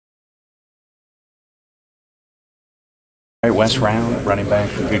All right, Wes Brown, running back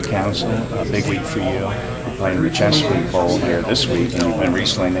for Good Counsel. A big week for you. You're playing the Chesapeake Bowl here this week, and you've been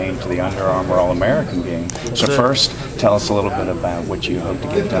recently named to the Under Armour All-American game. So first, tell us a little bit about what you hope to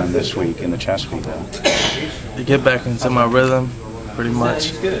get done this week in the Chesapeake Bowl. To get back into my rhythm, pretty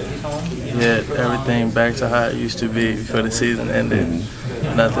much. Get everything back to how it used to be before the season ended.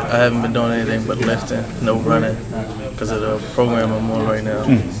 Nothing. I haven't been doing anything but lifting, no running, because of the program I'm on right now.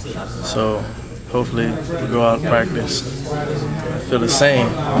 So hopefully we go out and practice. I feel the same,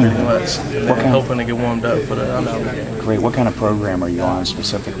 pretty much. And then hoping to get warmed up for the Under Armour game. Great. What kind of program are you on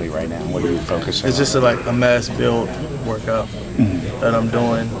specifically right now? What are you focusing on? It's just like a mass build workout that I'm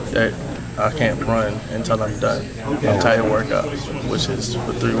doing that I can't run until I'm done. The entire workout, which is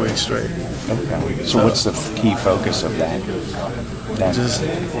for 3 weeks straight. Okay. So what's the key focus of that? Just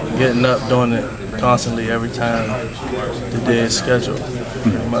getting up, doing it constantly every time the day is scheduled,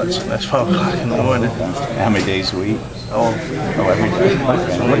 pretty much. That's 5 o'clock in the morning. How many days a week?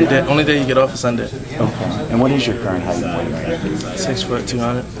 Every day. Okay. Only day you get off is Sunday. Okay. And what is your current height and weight right now? 6 foot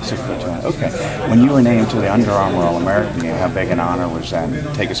 200. 6 foot 200. Okay. When you were named to the Under Armour All-American game, how big an honor was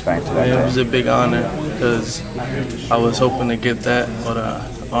that? Take us back to that day. It was a big honor because I was hoping to get that or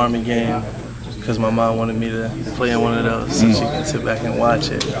the Army game because my mom wanted me to play in one of those so she can sit back and watch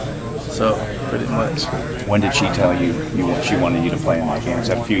it. So, pretty much. When did she tell you she wanted you to play in that game? Was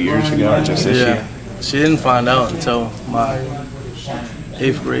that a few years ago or just this year? She didn't find out until my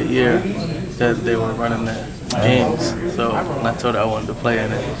 8th grade year that they were running the games. So when I told her I wanted to play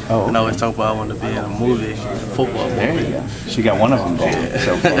in it, and I always talk about I wanted to be in a movie, a football movie. There you go. She got one of them down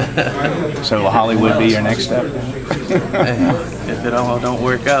so far. So will Hollywood be your next step? If it all don't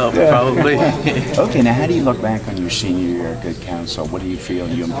work out, probably. Okay, now how do you look back on your senior year at Good Counsel? What do you feel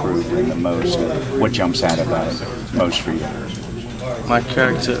you improved in the most? What jumps out about it most for you? My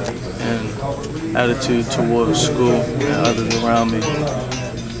character and attitude towards school and others around me.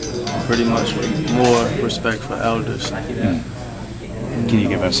 Pretty much more respect for elders. Can you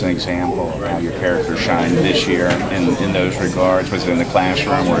give us an example of how your character shined this year in those regards? Was it in the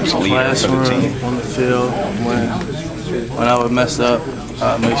classroom or as a leader for the team? On the field, when I would mess up,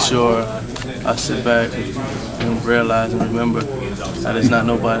 I make sure I sit back and realize and remember that it's not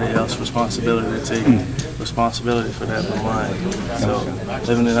nobody else's responsibility to take responsibility for that but mine. So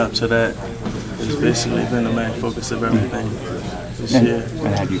living it up to that has basically been the main focus of everything this year.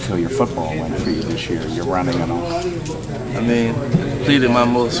 And how do you feel your football went for you this year? You're running and all. I mean, completed my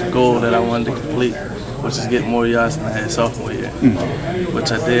most goal that I wanted to complete, which is get more yards than I had sophomore year,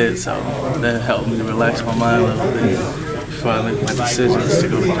 which I did. So that helped me relax my mind a little bit before I make my decisions to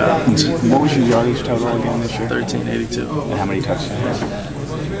go to college. What was your yardage total again this year? 1382. And how many touchdowns?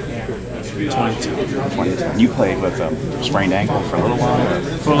 22. You played with a sprained ankle for a little while?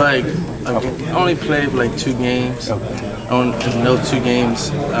 For I only played for like 2 games. In those 2 games,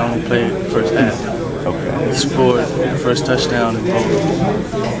 I only played the first half. Scored the first touchdown in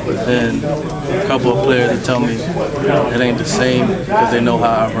both. But then a couple of players that tell me it ain't the same because they know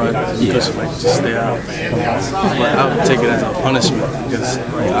how I run. Just stay out. But I would take it as a punishment because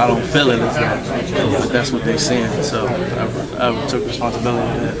I don't feel it as that. But that's what they're saying. So I took responsibility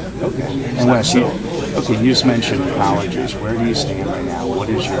for that. And Wes, you just mentioned colleges. Where do you stand right now? What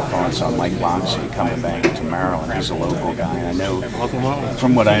is your thoughts on Mike Loxley coming back to Maryland? He's a local guy. I know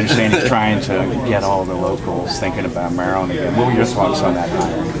from what I understand he's trying to get all the locals thinking about Maryland again. What were your thoughts on that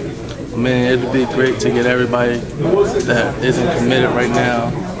hire? I mean, it'd be great to get everybody that isn't committed right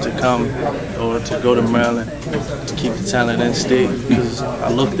now to come or to go to Maryland to keep the talent in state. Because I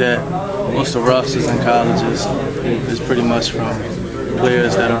looked at most of the rosters in colleges is pretty much from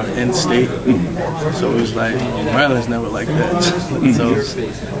players that are in state. So it was like, Maryland's never like that. So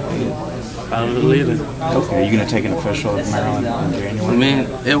follow the leader. Okay, are you going to take an official of Maryland in January? I mean,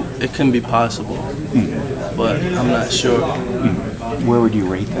 it can be possible, but I'm not sure. Where would you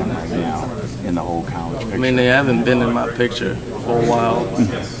rate them right now in the whole college picture? I mean, they haven't been in my picture for a while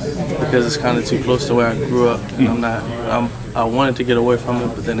because it's kind of too close to where I grew up, and I wanted to get away from it,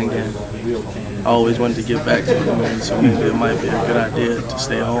 but then again, I always wanted to get back to it, so maybe it might be a good idea to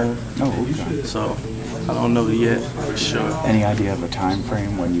stay home. So I don't know yet for sure. Any idea of a time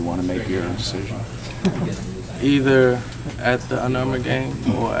frame when you want to make your decision? Either at the Under Armour game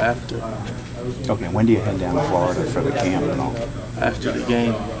or after. Okay, when do you head down to Florida for the camp and all? After the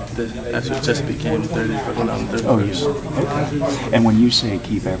game, after the Chesapeake game, 30th. Oh, yes. Okay. And when you say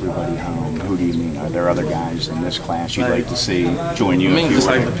keep everybody home, who do you mean? Are there other guys in this class you'd like to see join you? I mean, just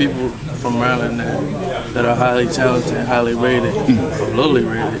like the people from Maryland that are highly talented, highly rated, or lowly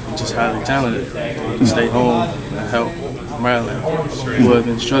rated, just highly talented, stay home and help Maryland who have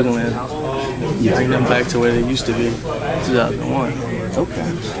been struggling, bring them back to where they used to be in 2001. Okay.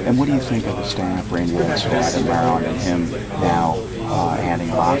 And what do you think of the staff, Randy Wentz at Maryland, and him now adding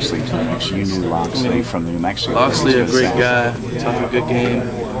Loxley to the mix? You knew Loxley from the New Mexico. Loxley, a great guy, talk a good game,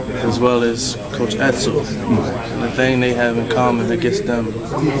 as well as Coach Etzel. And the thing they have in common that gets them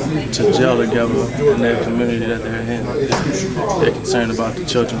to gel together in their community that they're in is they're concerned about the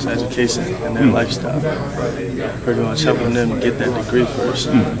children's education and their lifestyle. Pretty much helping them get that degree first.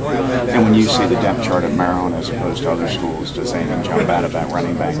 And when you see the depth chart at Maryland as opposed to other schools, does anything jump out about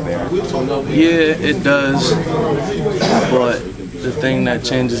running back there? Yeah, it does. But the thing that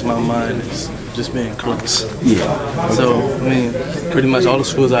changes my mind is just being close. Yeah. So, I mean, pretty much all the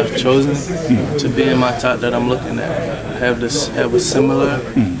schools I've chosen to be in my top that I'm looking at have a similar,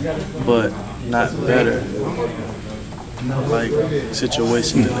 but not better, like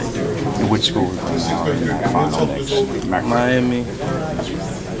situation than they do. And which school is in that final next? Miami,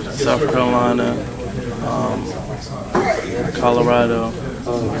 South Carolina, Colorado.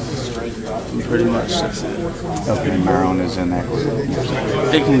 Pretty much that's it. Okay, Maryland is in that group.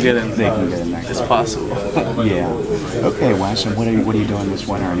 They can get in. They can get in that group. It's possible. Yeah. Okay, Wes, and what are you doing this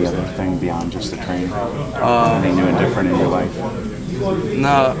winter? Any other thing beyond just the training? Anything new and different in your life?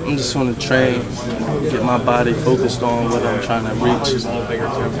 Nah, I'm just going to train, get my body focused on what I'm trying to reach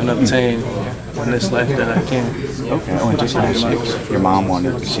and obtain in this life that I can. Okay, and just ask you, your mom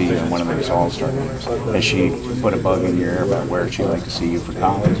wanted to see you in one of these All-Star games. Has she put a bug in your ear about where she'd like to see you for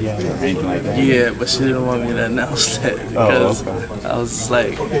college yet or anything like that? Yeah, but she didn't want me to announce that because I was just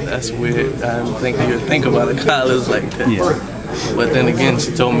like, that's weird. I didn't think you would think about a college like that. Yeah. But then again,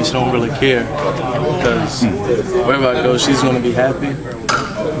 she told me she don't really care because wherever I go, she's going to be happy.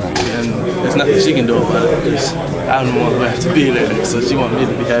 And there's nothing she can do about it because I'm the one who have to be there. So she wants me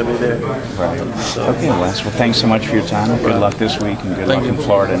to be happy there. Right. So. Okay, Wes. Well, thanks so much for your time. Good luck this week and good luck in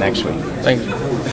Florida next week. Thank you.